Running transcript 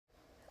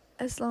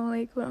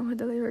Assalamu alaikum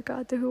warahmatullahi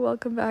wabarakatuh.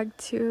 Welcome back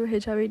to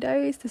Hijabi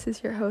Diaries. This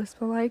is your host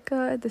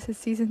Malaika. This is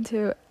season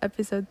 2,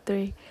 episode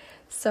 3.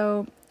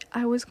 So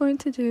I was going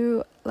to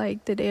do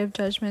like the Day of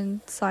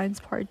Judgment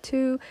signs part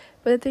 2,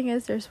 but the thing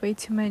is there's way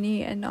too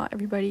many and not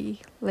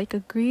everybody like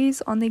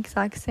agrees on the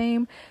exact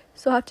same,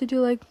 so I have to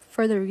do like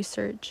further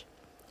research.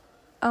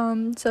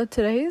 So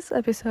today's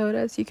episode,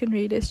 as you can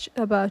read, is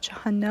about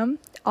Jahannam,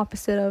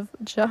 opposite of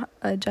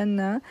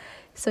Jannah.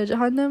 So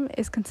Jahannam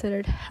is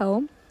considered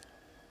hell.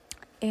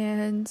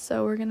 And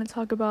so we're going to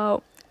talk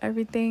about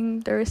everything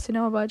there is to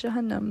know about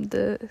Jahannam,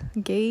 the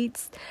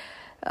gates,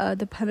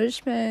 the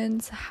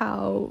punishments,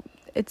 how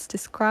it's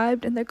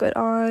described in the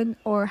Quran,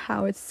 or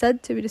how it's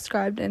said to be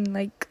described in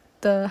like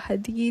the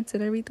hadiths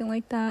and everything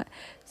like that.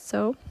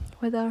 So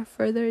without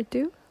further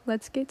ado,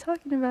 let's get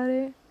talking about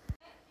it.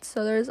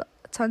 So there's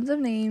tons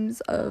of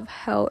names of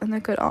hell in the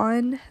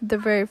Quran. The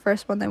very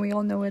first one that we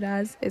all know it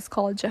as is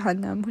called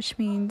Jahannam, which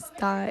means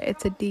that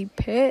it's a deep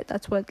pit.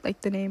 That's what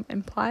like the name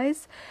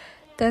implies.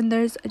 Then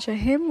there's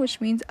Jahim, which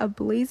means a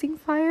blazing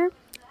fire.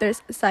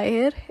 There's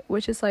Sa'ir,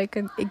 which is like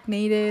an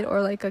ignited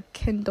or like a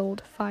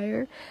kindled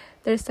fire.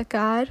 There's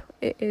Sakar.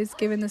 It is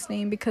given this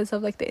name because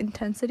of like the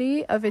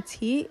intensity of its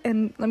heat.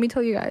 And let me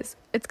tell you guys,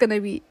 it's going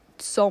to be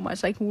so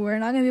much. Like we're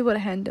not going to be able to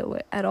handle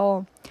it at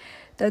all.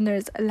 Then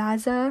there's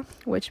Laza,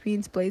 which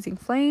means blazing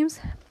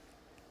flames.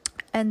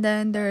 And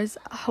then there's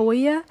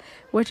Hawiya,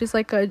 which is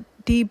like a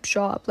deep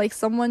drop, like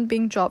someone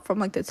being dropped from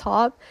like the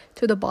top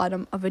to the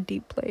bottom of a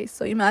deep place.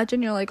 So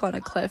imagine you're like on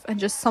a cliff and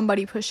just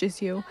somebody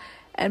pushes you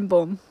and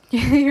boom,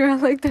 you're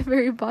at like the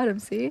very bottom,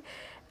 see?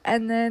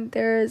 And then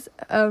there's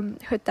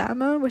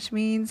Hutama, which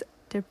means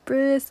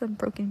debris and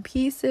broken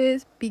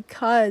pieces,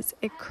 because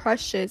it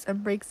crushes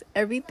and breaks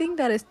everything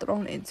that is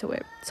thrown into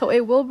it. So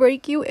it will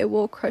break you, it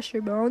will crush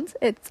your bones.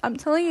 I'm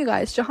telling you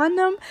guys,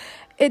 Jahannam,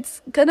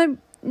 it's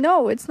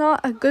not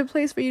a good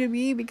place for you to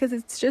be, because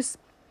it's just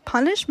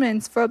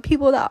punishments for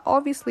people that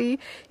obviously,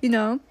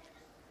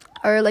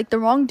 are like the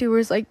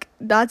wrongdoers. Like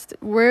that's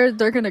where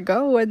they're gonna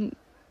go. And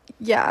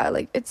yeah,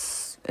 like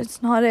it's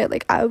not it.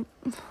 Like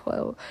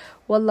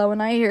wallah,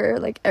 when I hear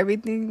like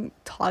everything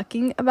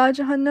talking about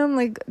Jahannam,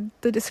 like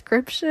the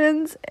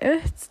descriptions,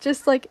 it's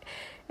just like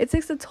it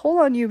takes a toll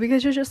on you,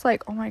 because you're just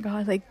like, oh my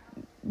god, like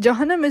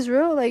Jahannam is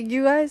real. Like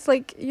you guys,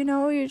 like,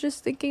 you're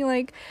just thinking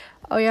like,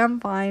 oh yeah,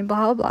 I'm fine,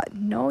 blah blah blah.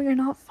 No, you're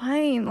not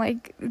fine.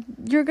 Like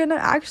you're gonna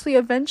actually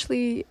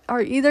eventually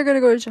are either gonna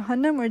go to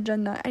Jahannam or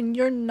Jannah, and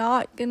you're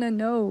not gonna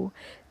know.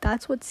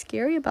 That's what's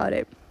scary about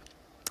it.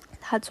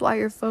 That's why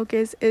your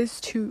focus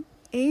is to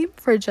aim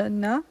for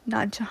Jannah,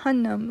 not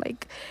Jahannam.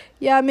 Like,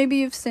 yeah, maybe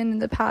you've sinned in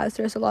the past,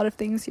 there's a lot of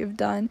things you've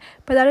done,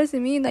 but that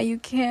doesn't mean that you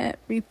can't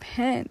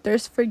repent.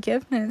 There's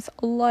forgiveness.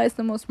 Allah is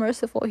the most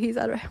merciful. He's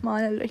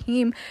Ar-Rahman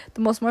Ar-Rahim,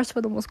 the most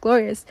merciful, the most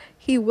glorious.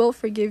 He will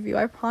forgive you,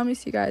 I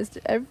promise you guys.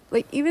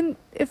 Like, even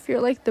if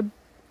you're like the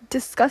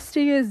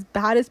disgustingest,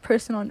 baddest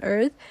person on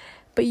earth,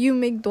 but you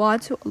make dua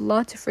to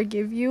Allah to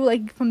forgive you,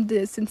 like from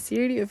the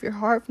sincerity of your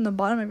heart, from the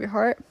bottom of your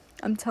heart,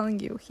 I'm telling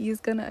you, He's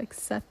gonna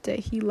accept it.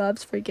 He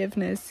loves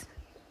forgiveness.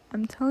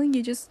 I'm telling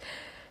you, just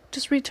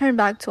return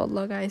back to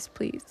Allah, guys,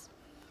 please.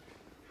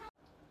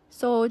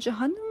 So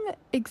Jahannam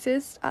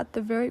exists at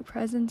the very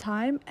present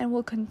time and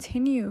will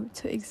continue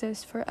to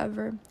exist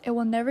forever. It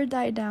will never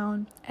die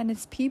down, and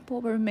its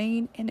people will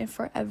remain in it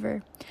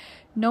forever.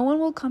 No one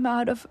will come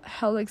out of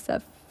hell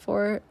except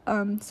for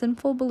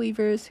sinful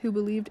believers who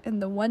believed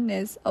in the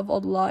oneness of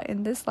Allah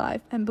in this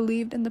life and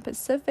believed in the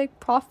specific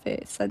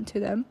prophet sent to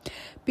them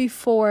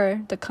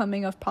before the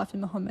coming of Prophet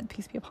Muhammad,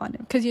 peace be upon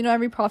him. Because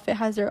every prophet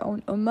has their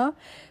own ummah,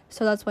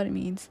 so that's what it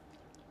means.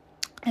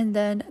 And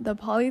then the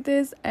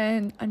polytheists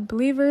and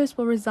unbelievers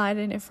will reside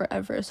in it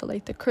forever. So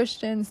like the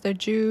Christians, the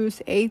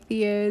Jews,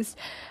 atheists,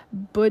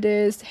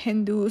 Buddhists,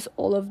 Hindus,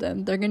 all of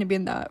them, they're going to be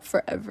in that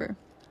forever.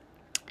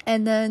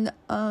 And then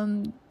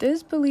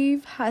this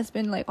belief has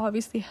been like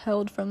obviously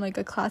held from like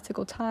a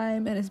classical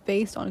time and is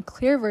based on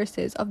clear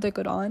verses of the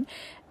Quran,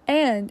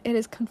 and it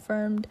is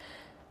confirmed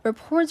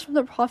reports from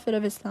the Prophet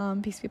of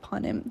Islam, peace be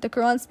upon him. The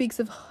Quran speaks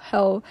of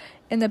hell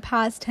in the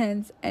past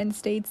tense and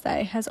states that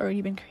it has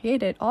already been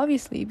created,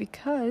 obviously,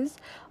 because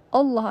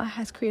Allah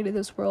has created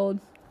this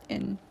world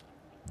in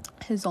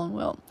His own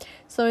will.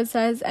 So it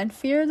says, and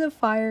fear the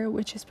fire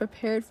which is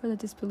prepared for the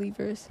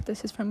disbelievers.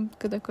 This is from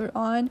the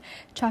Quran,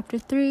 chapter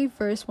 3,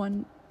 verse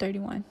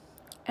 131.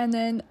 And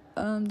then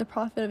the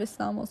Prophet of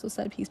Islam also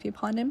said, peace be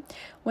upon him,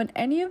 when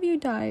any of you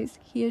dies,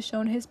 he is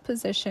shown his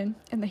position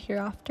in the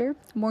hereafter,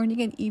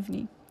 morning and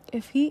evening.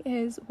 If he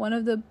is one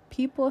of the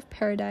people of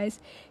paradise,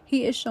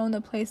 he is shown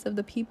the place of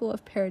the people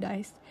of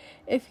paradise.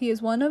 If he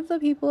is one of the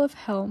people of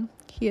hell,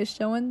 he is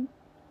shown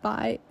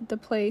by the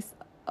place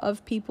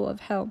of people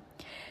of hell.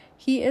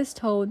 He is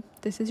told,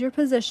 this is your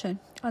position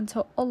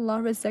until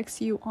Allah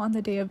resurrects you on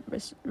the day of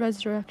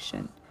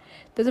resurrection.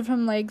 This is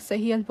from like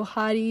Sahih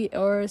al-Bukhari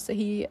or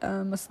Sahih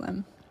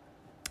Muslim.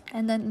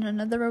 And then in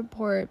another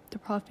report, the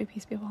Prophet,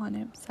 peace be upon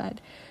him,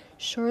 said,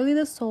 surely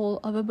the soul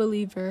of a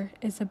believer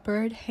is a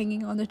bird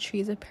hanging on the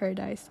trees of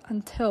paradise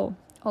until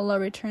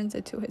Allah returns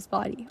it to his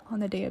body on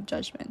the day of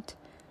judgment.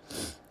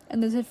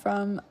 and this is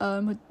from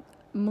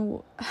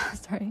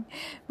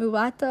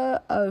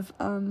Muwata of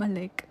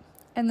Malik.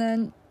 And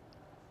then,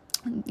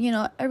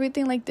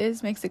 everything like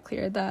this makes it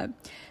clear that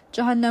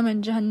Jahannam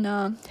and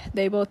Jannah,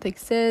 they both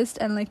exist,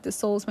 and like the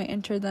souls might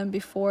enter them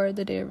before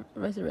the day of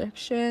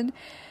resurrection.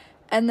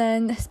 And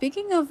then,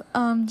 speaking of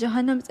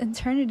Jahannam's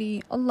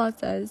eternity, Allah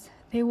says,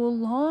 they will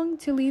long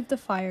to leave the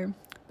fire,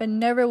 but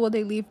never will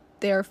they leave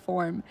their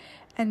form,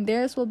 and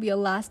theirs will be a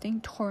lasting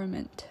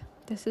torment.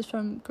 This is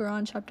from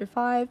Quran chapter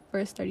 5,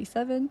 verse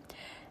 37.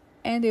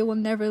 And they will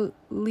never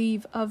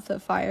leave of the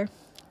fire.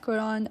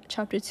 Quran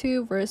chapter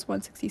 2, verse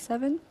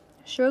 167.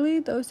 Surely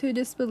those who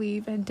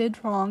disbelieve and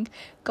did wrong,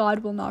 God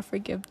will not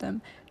forgive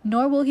them,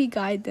 nor will he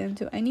guide them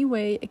to any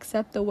way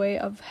except the way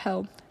of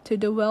hell, to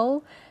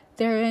dwell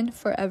therein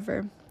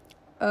forever.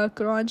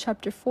 Quran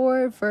chapter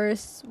 4,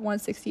 verse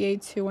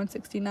 168 to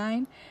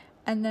 169.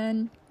 And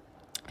then,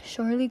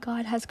 surely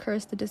God has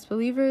cursed the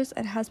disbelievers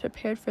and has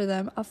prepared for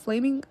them a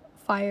flaming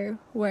fire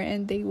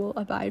wherein they will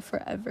abide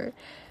forever.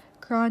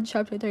 Quran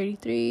chapter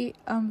 33,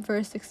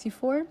 verse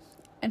 64.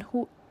 And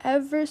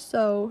whoever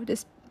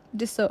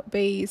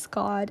disobeys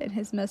God and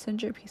his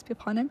messenger, peace be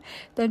upon him,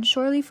 then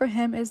surely for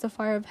him is the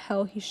fire of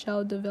hell, he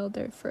shall dwell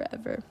there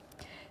forever.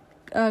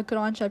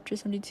 Quran chapter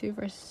 72,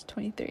 verse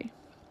 23.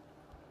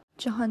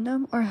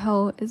 Jahannam, or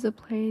hell, is a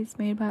place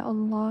made by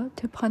Allah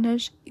to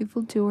punish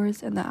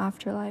evildoers in the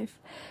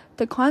afterlife.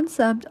 The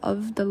concept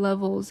of the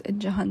levels in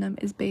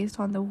Jahannam is based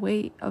on the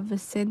weight of the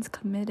sins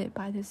committed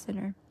by the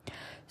sinner.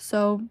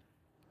 So,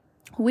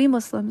 we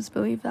Muslims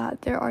believe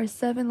that there are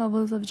 7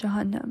 levels of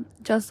Jahannam,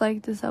 just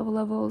like the 7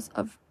 levels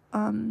of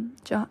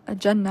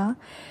Jannah.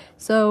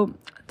 So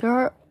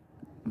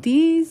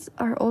these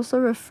are also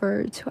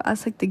referred to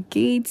as like the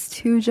gates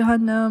to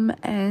Jahannam,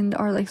 and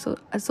are like so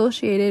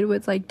associated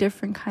with like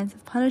different kinds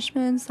of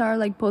punishments that are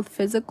like both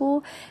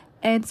physical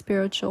and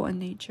spiritual in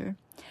nature.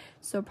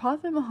 So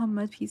Prophet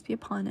Muhammad, peace be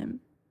upon him,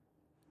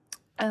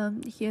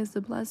 he is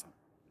the blessed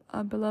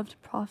beloved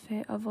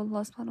prophet of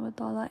Allah subhanahu wa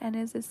ta'ala, and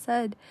it is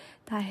said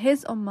that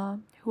his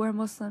ummah, who are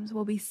Muslims,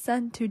 will be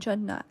sent to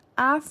Jannah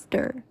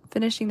after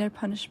finishing their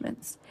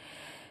punishments.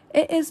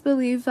 It is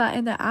believed that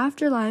in the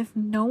afterlife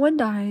no one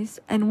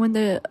dies, and when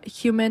the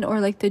human or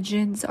like the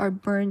jinns are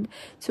burned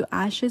to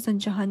ashes in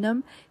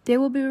Jahannam, they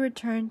will be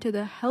returned to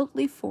the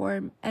healthy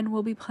form and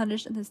will be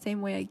punished in the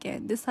same way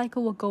again. This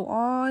cycle will go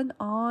on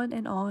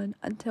and on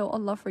until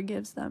Allah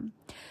forgives them.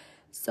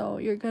 So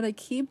you're gonna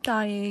keep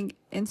dying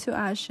into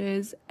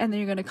ashes, and then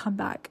you're gonna come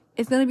back.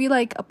 It's gonna be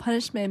like a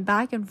punishment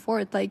back and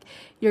forth. Like,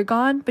 you're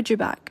gone, but you're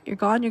back. You're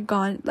gone, you're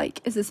gone. Like,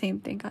 it's the same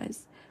thing,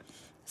 guys.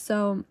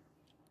 So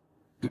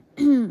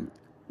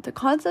the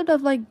concept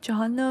of like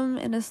Jahannam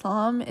in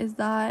Islam is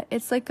that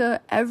it's like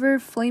a ever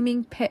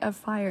flaming pit of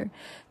fire.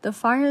 The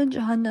fire in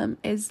Jahannam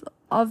is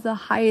of the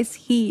highest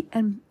heat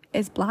and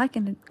is black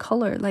in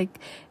color. Like,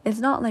 it's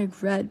not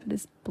like red, but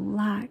it's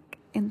black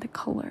in the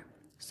color.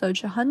 So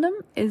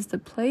Jahannam is the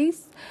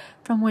place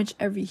from which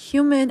every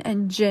human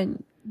and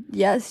jinn,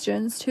 yes,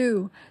 jinns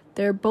too,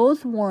 they're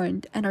both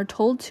warned and are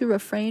told to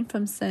refrain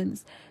from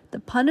sins. The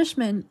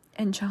punishment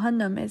in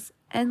Jahannam is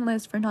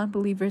endless for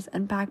non-believers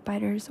and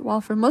backbiters,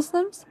 while for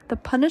Muslims, the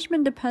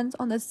punishment depends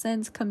on the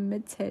sins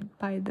committed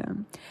by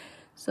them.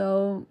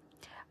 So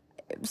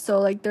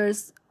like,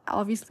 there's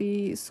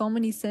obviously so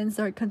many sins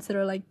that are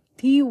considered like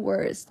the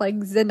worst,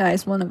 like zina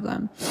is one of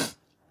them.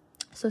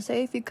 So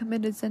say if you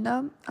committed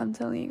zina, I'm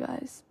telling you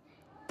guys,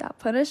 that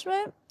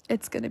punishment,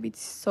 it's gonna be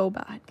so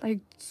bad.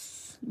 Like,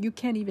 you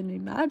can't even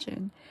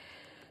imagine.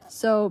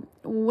 So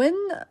when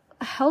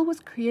hell was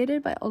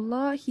created by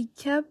Allah, he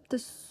kept the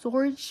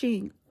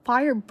scorching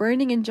fire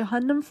burning in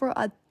Jahannam for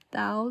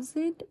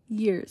 1,000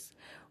 years.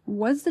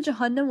 Once the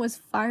Jahannam was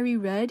fiery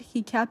red,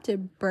 he kept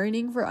it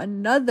burning for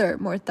another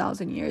more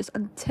 1,000 years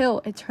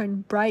until it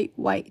turned bright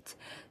white.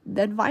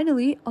 Then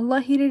finally,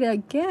 Allah heated it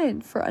again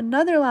for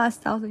another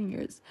last 1,000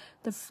 years.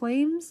 The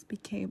flames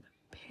became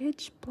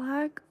pitch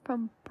black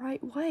from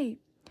bright white.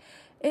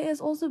 It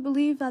is also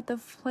believed that the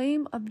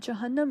flame of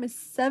Jahannam is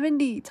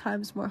 70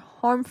 times more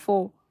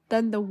harmful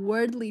than the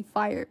worldly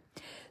fire.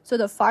 So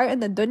the fire in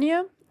the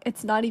dunya,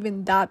 it's not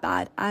even that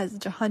bad as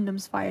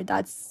Jahannam's fire.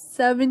 That's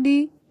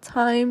 70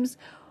 times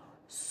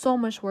so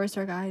much worse,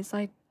 guys.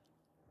 Like,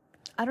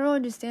 I don't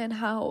understand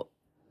how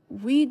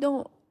we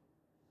don't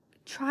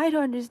try to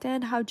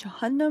understand how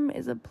Jahannam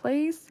is a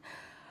place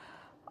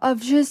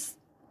of just,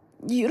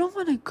 you don't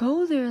want to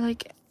go there.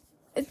 Like,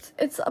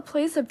 it's a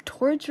place of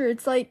torture.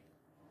 It's like,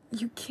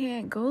 you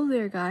can't go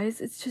there,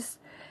 guys. It's just,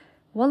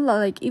 wallah,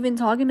 like, even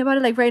talking about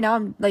it, like, right now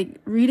I'm like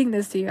reading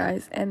this to you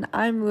guys, and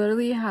I'm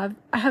literally I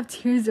have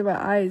tears in my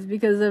eyes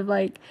because of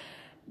like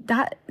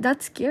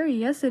that's scary.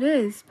 Yes, it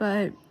is,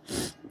 but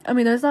I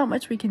mean, there's not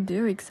much we can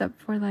do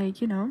except for like,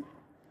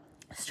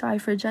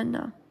 strive for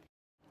Jannah.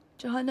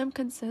 Jahannam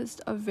consists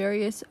of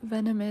various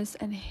venomous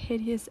and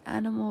hideous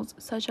animals,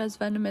 such as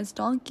venomous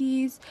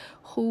donkeys,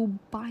 who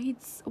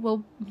bites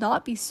will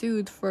not be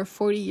soothed for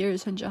 40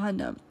 years in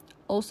Jahannam.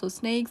 Also,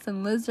 snakes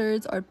and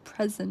lizards are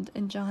present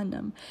in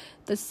Jahannam.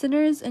 The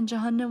sinners in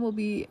Jahannam will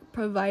be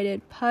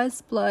provided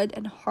pus, blood,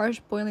 and harsh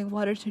boiling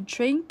water to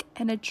drink,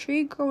 and a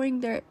tree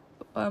growing there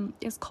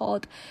is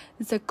called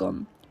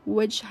zakum,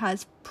 which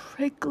has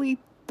prickly,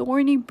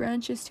 thorny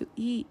branches to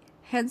eat.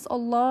 Hence,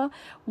 Allah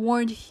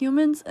warned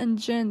humans and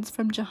jinns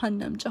from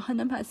Jahannam.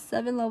 Jahannam has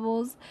 7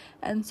 levels,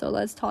 and so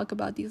let's talk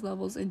about these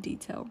levels in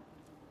detail.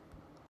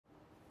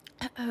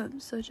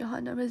 So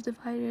Jahannam is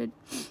divided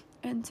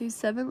into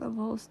 7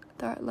 levels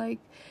that are like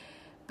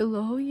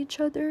below each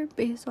other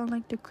based on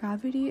like the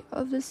gravity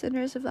of the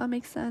sinners, if that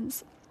makes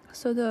sense.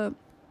 So the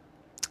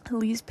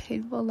least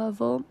painful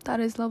level, that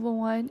is level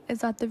 1,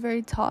 is at the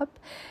very top,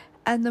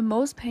 and the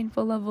most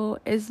painful level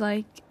is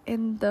like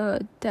in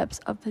the depths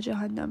of the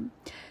Jahannam.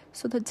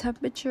 So the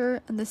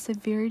temperature and the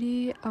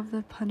severity of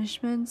the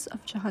punishments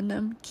of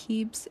Jahannam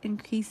keeps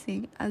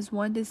increasing as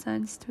one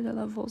descends through the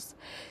levels.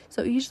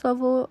 So each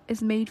level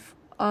is made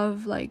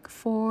of like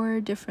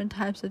 4 different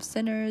types of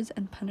sinners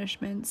and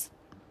punishments.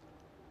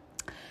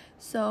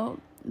 So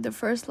the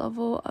first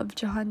level of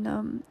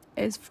Jahannam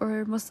is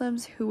for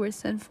Muslims who were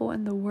sinful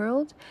in the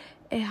world.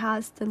 It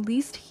has the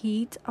least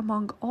heat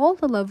among all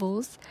the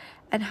levels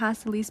and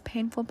has the least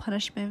painful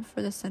punishment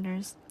for the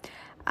sinners.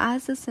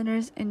 As the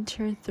sinners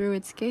enter through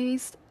its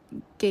gates,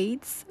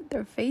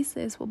 their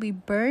faces will be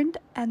burned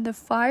and the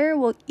fire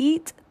will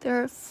eat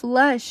their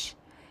flesh.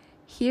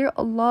 Here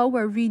Allah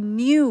will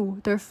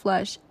renew their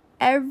flesh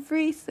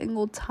every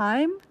single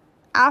time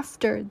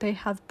after they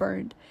have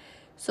burned.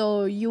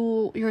 So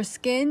your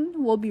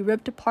skin will be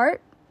ripped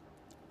apart,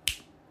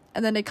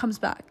 and then it comes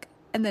back,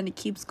 and then it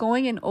keeps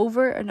going and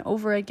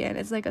over again.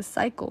 It's like a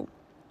cycle.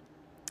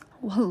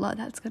 Wallah,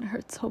 that's gonna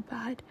hurt so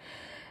bad.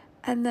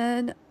 And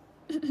then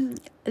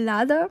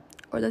Lada,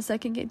 or the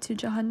second gate to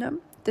Jahannam,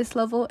 this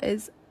level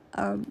is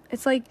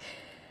it's like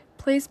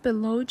placed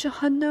below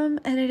Jahannam,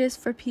 and it is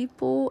for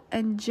people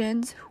and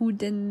jinns who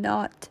did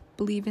not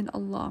believe in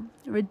Allah,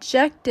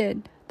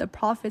 rejected the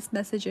Prophet's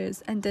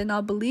messages, and did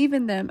not believe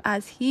in them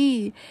as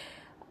he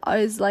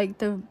is like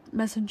the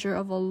messenger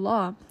of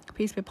Allah,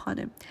 peace be upon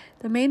him.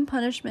 The main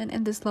punishment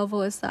in this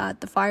level is that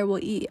the fire will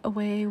eat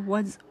away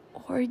one's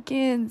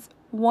organs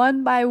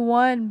one by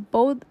one,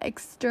 both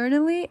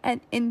externally and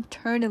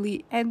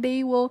internally, and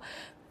they will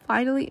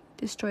finally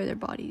destroy their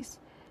bodies.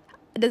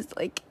 Does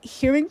like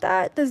hearing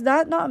that, does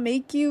that not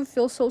make you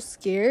feel so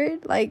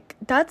scared? Like,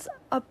 that's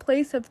a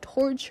place of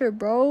torture,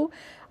 bro.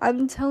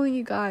 I'm telling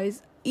you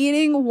guys,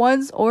 eating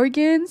one's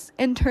organs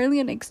internally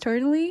and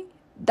externally,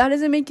 that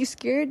doesn't make you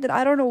scared, then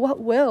I don't know what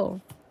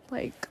will.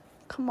 Like,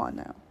 come on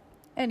now.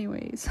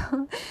 Anyways,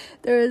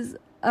 there is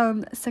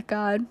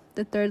Sakad,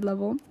 the third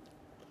level.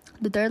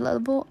 The third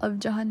level of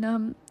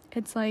Jahannam,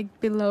 it's like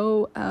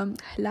below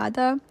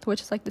Halada,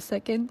 which is like the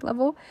second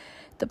level.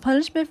 The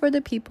punishment for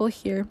the people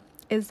here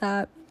is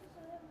that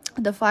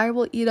the fire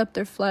will eat up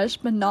their flesh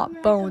but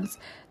not bones.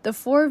 The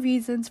 4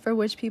 reasons for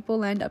which people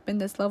land up in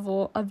this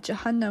level of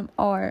Jahannam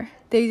are: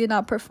 they did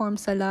not perform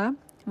salah,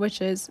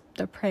 which is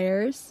the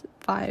prayers,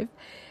 5.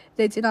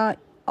 They did not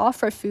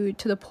offer food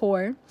to the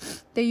poor.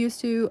 They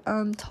used to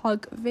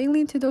talk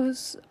vainly to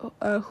those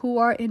who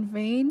are in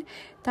vain.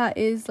 That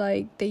is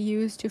like they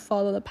used to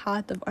follow the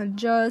path of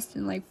unjust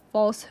and like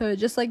falsehood,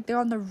 just like they're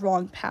on the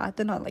wrong path,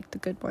 they're not like the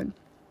good one.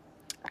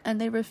 And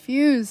they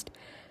refused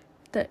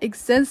the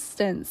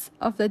existence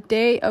of the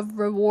day of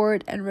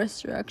reward and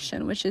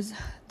resurrection, which is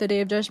the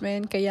day of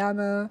judgment,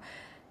 Qiyamah,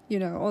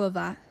 all of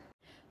that.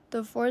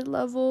 The 4th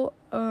level,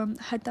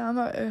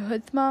 Hatama or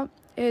Hutma,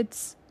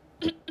 it's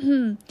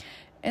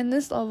in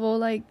this level,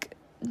 like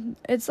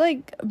it's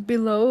like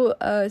below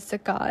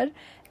Sakar,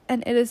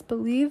 and it is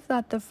believed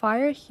that the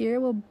fire here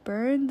will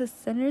burn the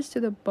sinners to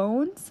the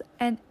bones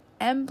and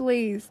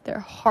emblaze their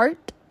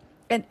heart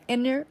and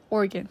inner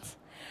organs.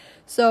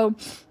 So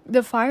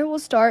the fire will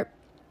start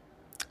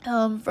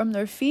from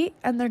their feet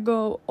and they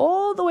go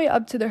all the way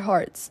up to their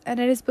hearts, and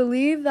it is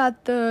believed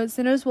that the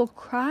sinners will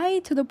cry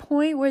to the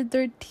point where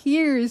their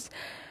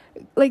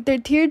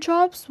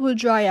teardrops will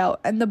dry out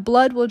and the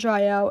blood will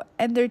dry out,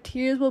 and their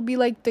tears will be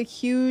like the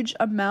huge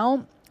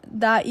amount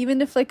that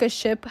even if like a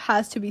ship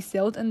has to be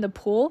sailed in the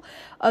pool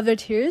of their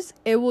tears,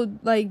 it will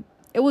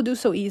do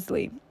so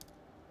easily.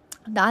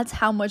 That's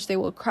how much they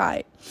will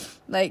cry.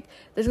 Like,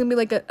 there's gonna be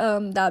like a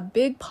that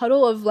big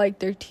puddle of like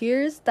their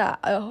tears that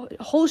a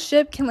whole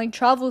ship can like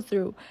travel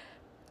through.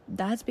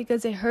 That's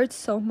because it hurts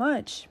so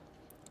much.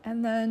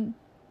 And then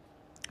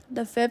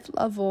the 5th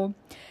level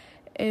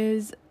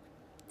is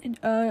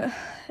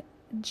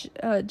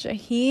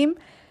Jahim.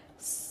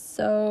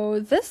 So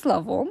this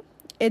level,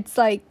 it's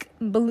like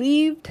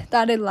believed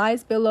that it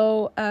lies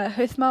below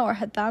Hithma or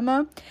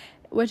Hatama,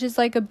 which is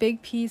like a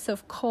big piece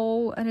of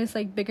coal, and it's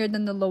like bigger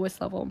than the lowest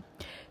level.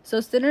 So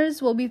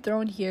sinners will be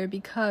thrown here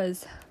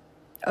because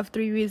of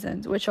 3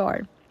 reasons, which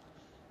are: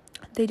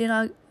 they did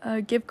not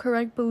give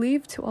correct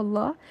belief to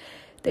Allah,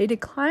 they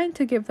declined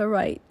to give the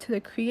right to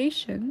the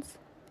creations,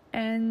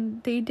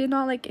 and they did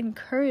not like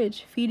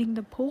encourage feeding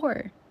the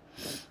poor.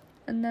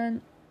 And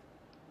then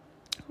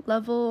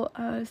level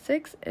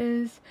 6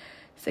 is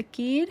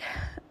Sakid,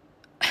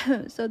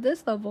 So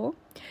this level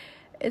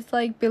is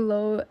like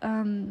below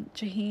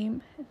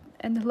Jahannam,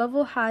 and the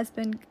level has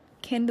been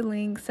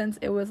kindling since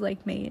it was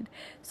like made.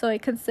 So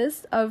it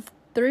consists of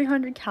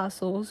 300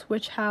 castles,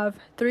 which have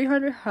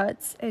 300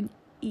 huts in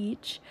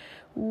each,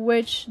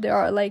 which there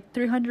are like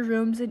 300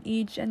 rooms in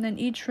each, and then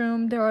each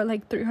room there are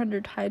like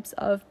 300 types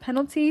of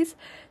penalties.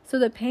 So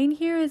the pain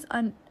here is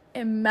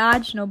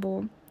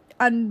unimaginable,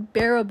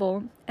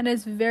 unbearable, and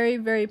it's very,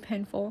 very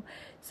painful.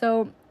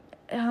 So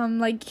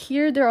like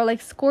here there are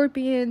like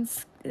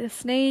scorpions,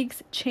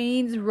 snakes,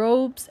 chains,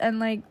 ropes, and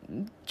like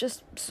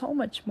just so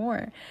much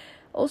more.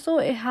 Also,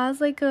 it has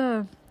like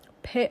a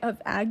pit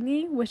of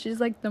agony, which is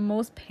like the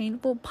most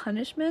painful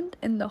punishment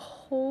in the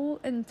whole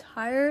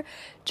entire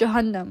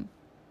Jahannam.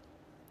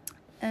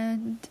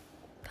 And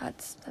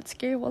that's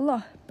scary,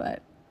 wallah.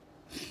 But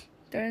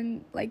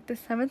then like the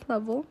 7th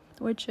level,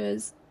 which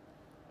is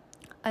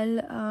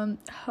al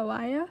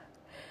hawaya,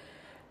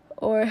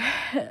 or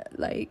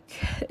like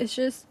it's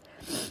just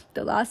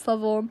the last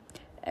level,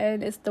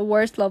 and it's the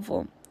worst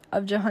level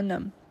of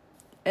Jahannam.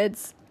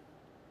 It's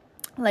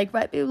like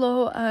right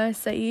below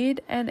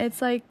Sa'id, and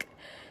it's like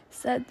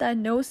said that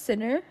no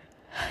sinner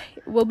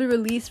will be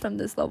released from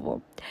this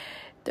level.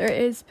 There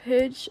is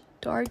pitch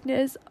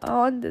darkness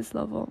on this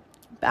level.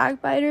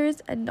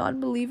 Backbiters and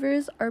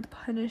non-believers are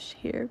punished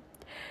here.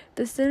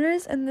 The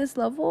sinners in this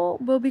level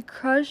will be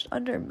crushed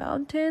under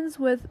mountains,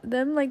 with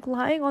them like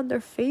lying on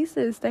their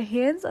faces. The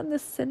hands of the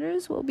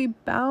sinners will be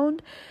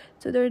bound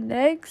to their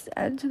necks,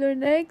 and to their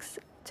necks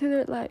to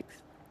their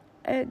legs.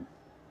 And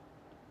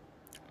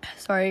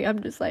sorry,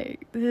 I'm just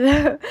like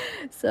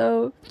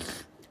so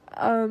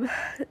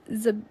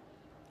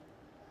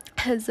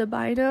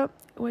Zabina,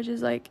 which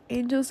is like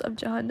angels of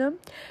Jahannam,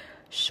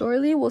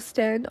 surely will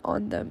stand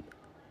on them.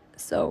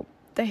 So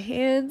the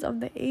hands of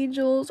the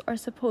angels are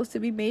supposed to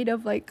be made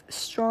of like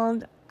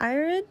strong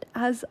iron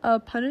as a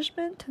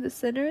punishment to the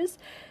sinners,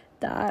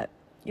 that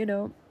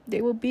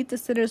they will beat the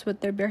sinners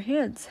with their bare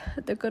hands.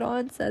 The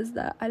Quran says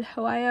that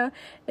Al-Hawaya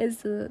is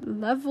the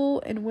level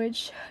in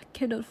which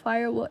kindled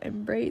fire will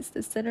embrace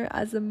the sinner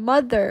as a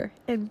mother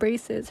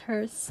embraces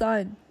her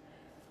son.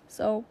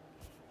 So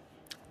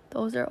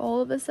those are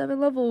all of the 7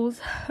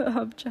 levels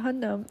of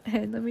Jahannam,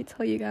 and let me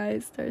tell you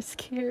guys, they're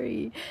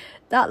scary.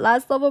 That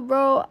last level,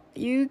 bro,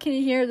 you can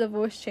hear the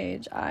voice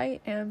change.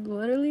 I am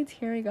literally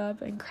tearing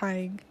up and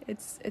crying.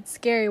 It's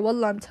scary,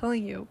 wallah, I'm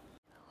telling you.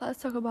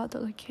 Let's talk about the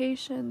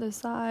location, the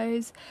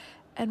size,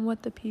 and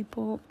what the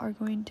people are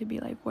going to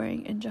be like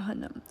wearing in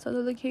Jahannam. So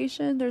the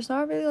location, there's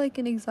not really like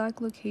an exact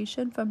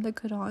location from the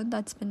Quran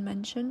that's been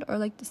mentioned, or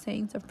like the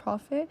sayings of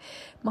Prophet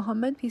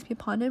Muhammad, peace be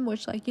upon him,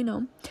 which like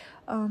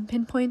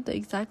pinpoint the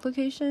exact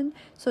location.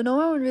 So no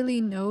one really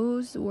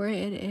knows where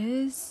it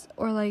is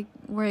or like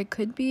where it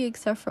could be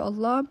except for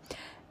Allah.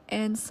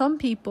 And some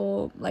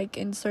people, like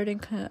in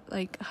certain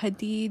like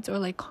hadiths or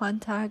like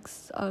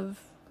contacts of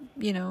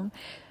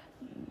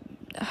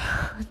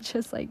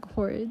just like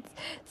words,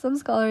 some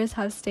scholars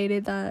have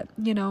stated that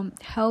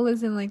hell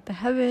is in like the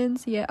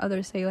heavens, yet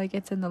others say like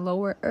it's in the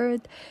lower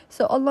earth.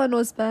 So Allah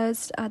knows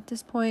best at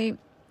this point.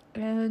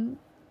 And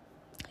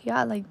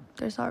yeah, like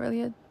there's not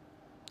really a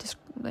just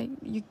like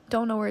you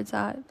don't know where it's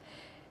at.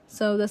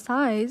 So the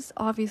size,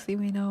 obviously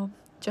we know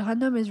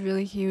Jahannam is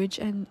really huge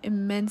and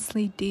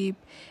immensely deep,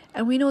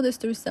 and we know this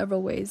through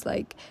several ways.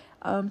 Like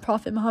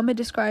Prophet Muhammad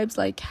describes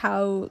like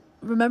how,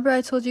 remember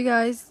I told you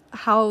guys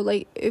how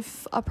like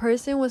if a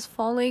person was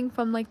falling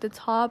from like the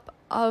top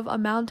of a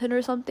mountain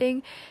or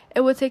something,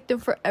 it would take them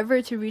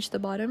forever to reach the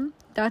bottom.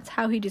 That's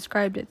how he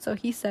described it. So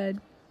he said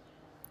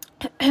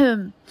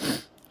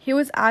he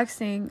was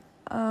asking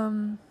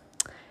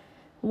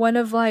one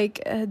of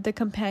like the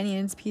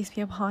companions, peace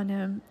be upon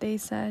him, they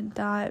said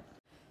that,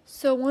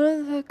 so one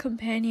of the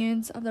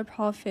companions of the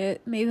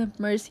Prophet, may the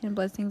mercy and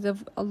blessings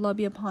of Allah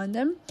be upon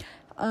them,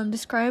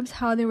 describes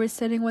how they were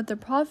sitting with the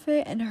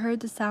Prophet and heard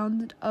the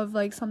sound of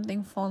like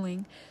something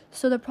falling.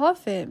 So the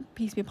Prophet,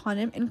 peace be upon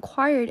him,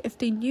 inquired if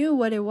they knew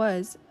what it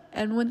was,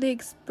 and when they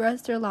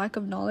expressed their lack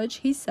of knowledge,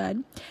 he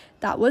said,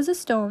 that was a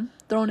stone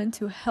thrown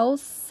into hell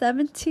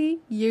 70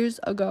 years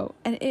ago,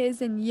 and it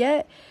isn't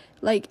yet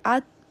like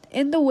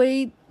in the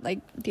way like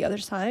the other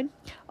side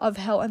of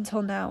hell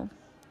until now.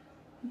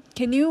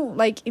 Can you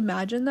like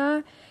imagine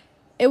that?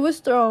 It was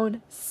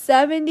thrown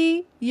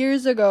 70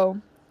 years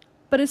ago,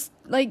 but it's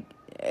like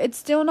it's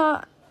still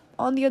not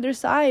on the other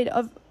side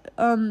of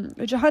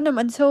Jahannam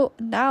until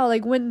now,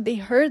 like when they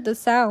heard the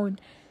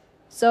sound.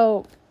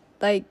 So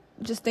like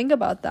just think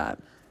about that.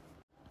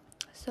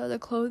 So the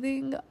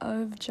clothing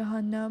of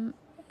Jahannam,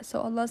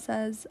 so Allah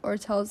says or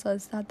tells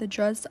us that the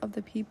dress of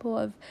the people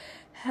of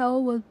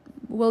hell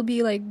will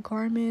be like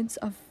garments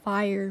of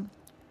fire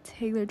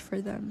tailored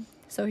for them.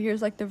 So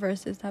here's like the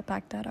verses that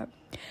back that up.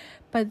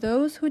 But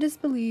those who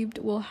disbelieved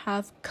will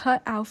have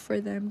cut out for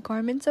them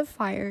garments of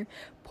fire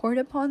poured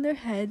upon their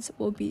heads,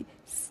 will be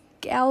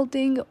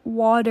scalding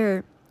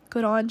water.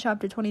 Quran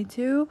chapter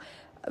 22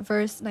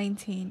 verse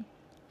 19.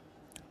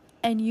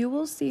 And you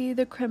will see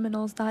the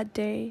criminals that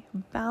day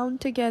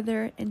bound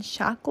together in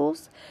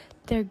shackles,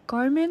 their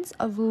garments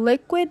of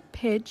liquid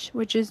pitch,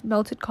 which is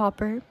melted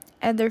copper,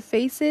 and their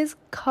faces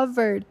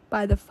covered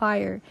by the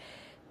fire.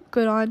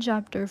 Quran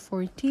chapter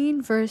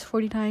 14, verse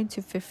 49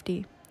 to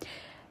 50.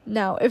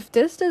 Now, if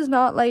this does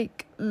not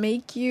like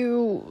make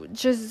you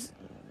just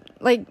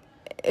like,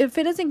 if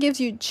it doesn't give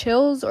you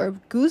chills or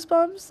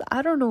goosebumps,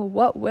 I don't know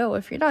what will.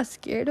 If you're not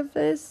scared of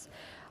this,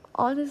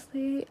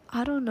 honestly,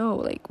 I don't know.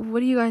 Like,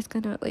 what are you guys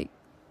gonna like?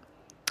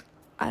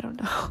 I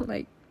don't know.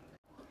 Like,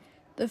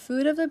 the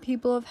food of the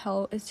people of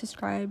hell is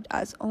described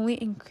as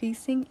only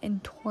increasing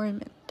in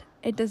torment.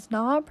 It does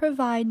not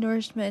provide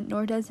nourishment,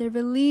 nor does it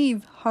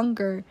relieve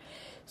hunger.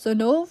 So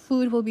no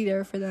food will be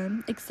there for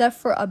them, except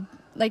for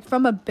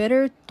from a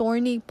bitter,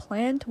 thorny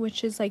plant,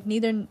 which is like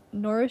neither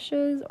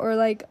nourishes or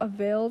like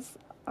avails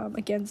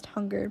against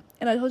hunger.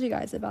 And I told you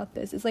guys about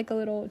this. It's like a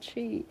little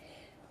tree.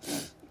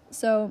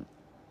 So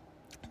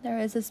there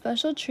is a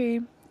special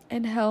tree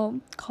in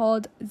hell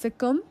called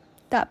Zikum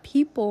that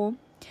people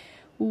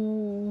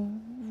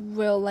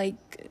will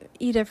like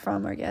eat it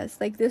from, I guess.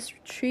 Like, this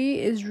tree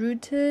is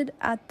rooted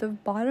at the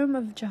bottom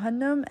of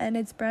Jahannam, and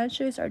its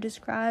branches are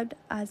described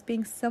as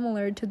being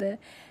similar to the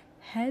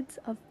heads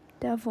of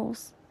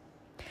devils.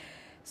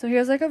 So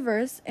here's like a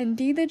verse.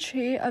 Indeed, the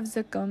tree of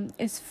Zikum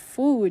is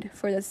food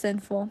for the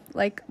sinful,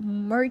 like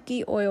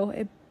murky oil.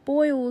 It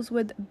boils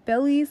with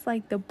bellies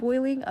like the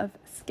boiling of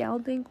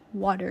scalding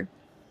water.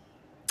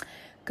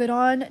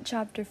 Quran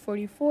chapter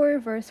 44,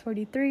 verse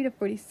 43 to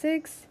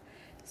 46.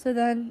 So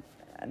then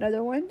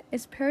another one,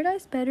 is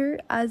paradise better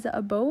as the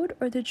abode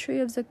or the tree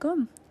of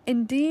Zakum?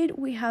 Indeed,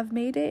 we have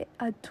made it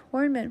a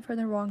torment for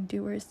the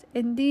wrongdoers.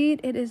 Indeed,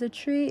 it is a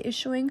tree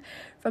issuing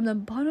from the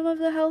bottom of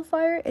the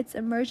hellfire, its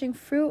emerging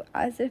fruit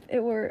as if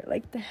it were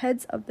like the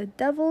heads of the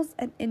devils,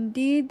 and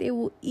indeed they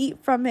will eat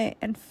from it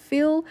and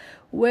fill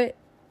with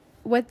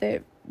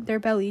it their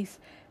bellies.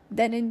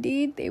 Then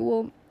indeed they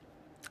will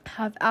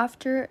have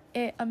after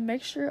it a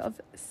mixture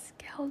of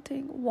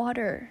scalding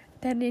water.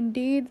 Then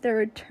indeed their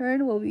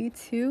return will be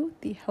to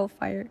the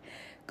hellfire.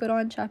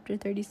 Quran chapter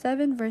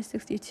 37, verse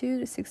 62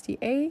 to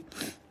 68.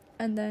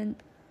 And then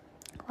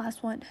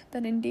last one.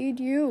 Then indeed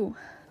you,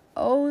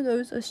 O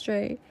those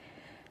astray,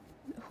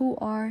 who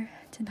are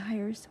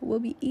deniers, will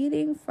be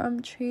eating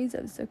from trees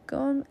of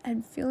zakum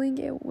and filling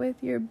it with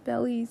your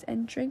bellies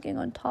and drinking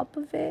on top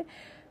of it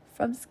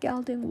from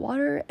scalding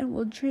water, and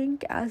will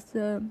drink as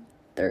the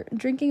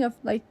drinking of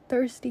like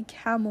thirsty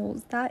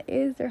camels. That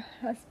is their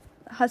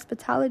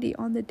hospitality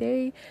on the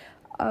day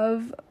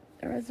of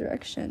the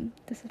resurrection.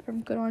 This is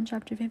from Quran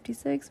chapter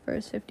 56,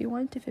 verse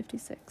 51 to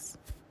 56.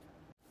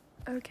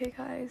 Okay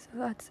guys, so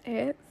that's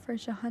it for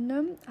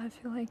Jahannam. I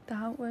feel like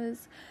that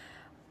was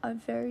a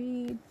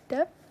very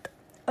depth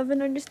of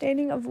an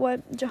understanding of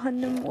what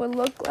Jahannam will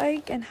look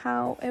like and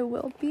how it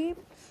will be.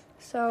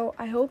 So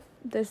I hope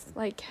this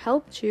like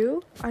helped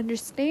you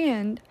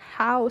understand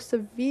how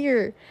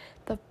severe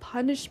the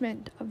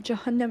punishment of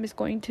Jahannam is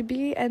going to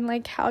be, and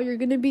like how you're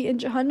going to be in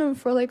Jahannam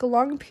for like a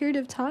long period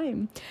of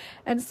time.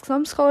 And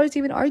some scholars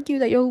even argue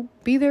that you'll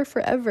be there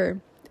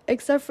forever,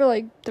 except for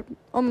like the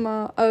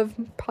ummah of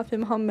Prophet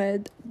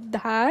Muhammad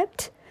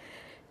that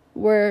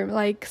were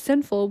like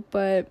sinful,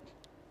 but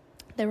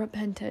they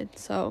repented.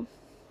 So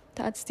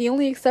that's the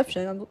only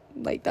exception. I'm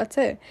like, that's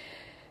it.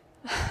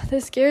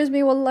 This scares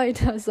me, wallahi,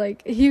 it does.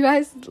 Like, you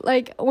guys,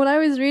 like, when I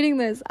was reading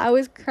this, I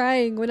was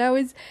crying. When I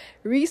was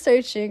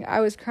researching,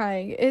 I was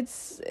crying.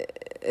 It's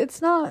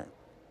not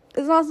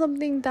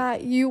something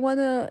that you want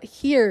to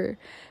hear,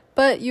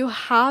 but you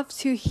have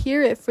to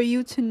hear it for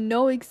you to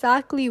know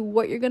exactly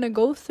what you're gonna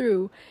go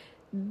through.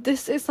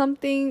 This is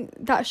something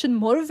that should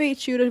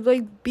motivate you to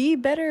like be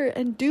better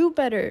and do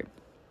better.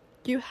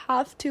 You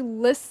have to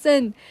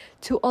listen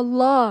to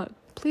Allah.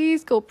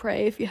 Please go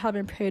pray if you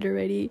haven't prayed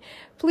already.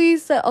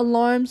 Please set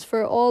alarms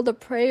for all the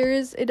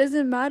prayers. It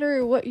doesn't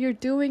matter what you're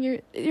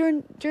doing.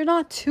 You're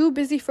not too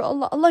busy for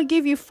Allah. Allah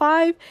gave you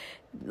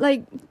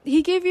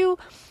He gave you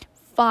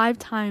 5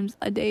 times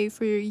a day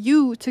for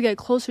you to get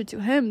closer to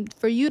Him,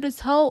 for you to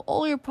tell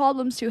all your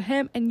problems to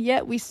Him, and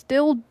yet we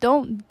still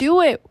don't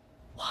do it.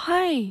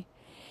 Why?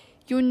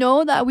 You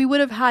know that we would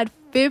have had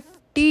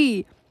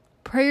 50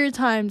 prayer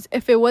times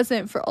if it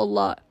wasn't for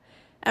Allah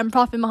and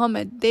Prophet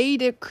Muhammad. They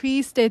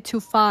decreased it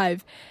to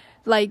 5.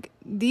 Like,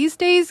 these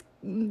days,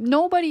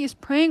 nobody is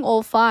praying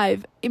all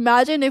 5.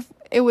 Imagine if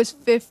it was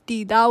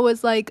 50. That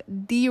was like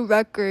the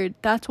record.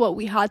 That's what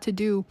we had to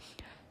do.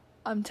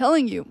 I'm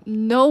telling you,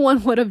 no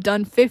one would have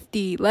done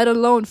 50, let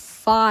alone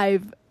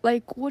 5.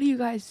 Like, what are you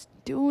guys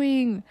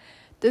doing?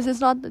 This is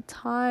not the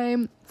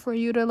time for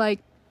you to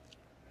like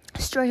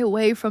stray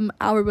away from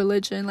our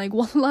religion. Like,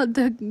 wallah,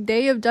 the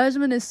day of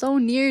judgment is so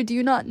near. Do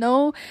you not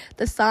know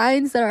the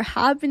signs that are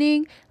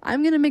happening?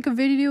 I'm gonna make a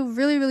video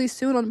really, really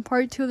soon on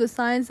part 2 of the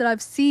signs that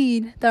I've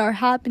seen that are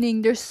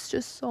happening. There's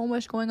just so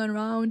much going on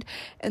around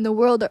in the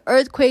world. The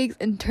earthquakes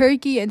in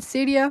Turkey and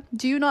Syria.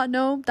 Do you not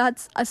know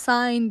that's a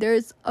sign?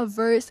 There's a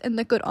verse in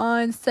the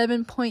Quran,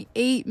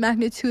 7.8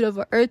 magnitude of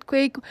an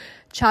earthquake,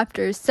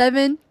 chapter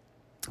 7.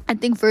 I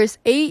think verse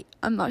 8,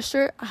 I'm not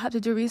sure, I have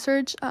to do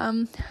research.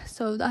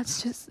 So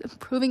that's just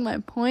proving my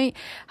point,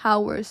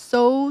 how we're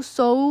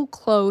so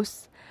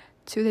close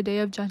to the day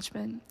of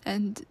judgment.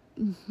 And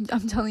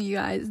I'm telling you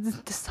guys,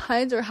 the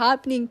signs are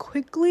happening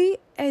quickly,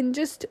 and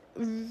just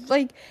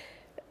like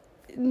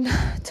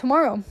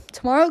tomorrow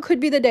could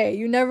be the day.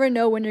 You never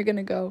know when you're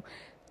gonna go.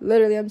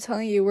 Literally, I'm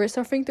telling you, we're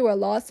suffering through a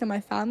loss in my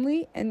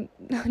family, and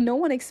no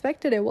one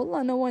expected it.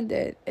 Wallah, no one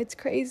did. It's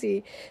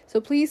crazy.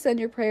 So please send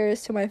your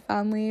prayers to my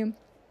family,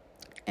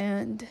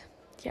 and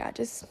yeah,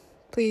 just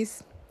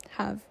please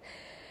have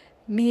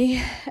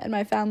me and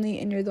my family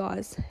in your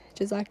du'as.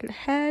 Jazakallah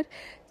khair.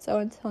 So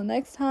until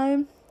next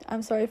time,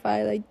 I'm sorry if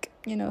I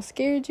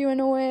scared you in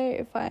a way.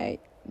 If I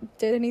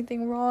did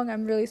anything wrong,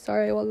 I'm really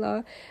sorry.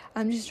 Wallah,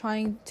 I'm just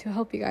trying to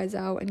help you guys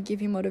out and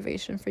give you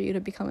motivation for you to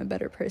become a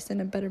better person,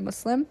 a better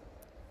Muslim,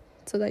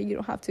 so that you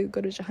don't have to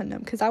go to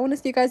Jahannam. Because I want to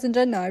see you guys in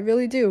Jannah. I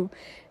really do.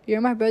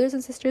 You're my brothers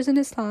and sisters in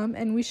Islam,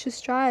 and we should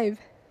strive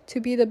to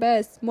be the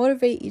best,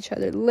 motivate each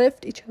other,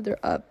 lift each other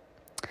up.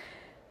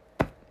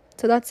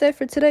 So that's it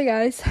for today,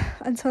 guys.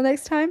 Until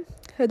next time,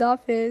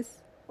 Hudafiz,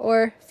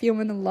 or Fi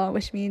Aman Allah,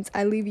 which means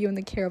I leave you in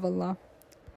the care of Allah.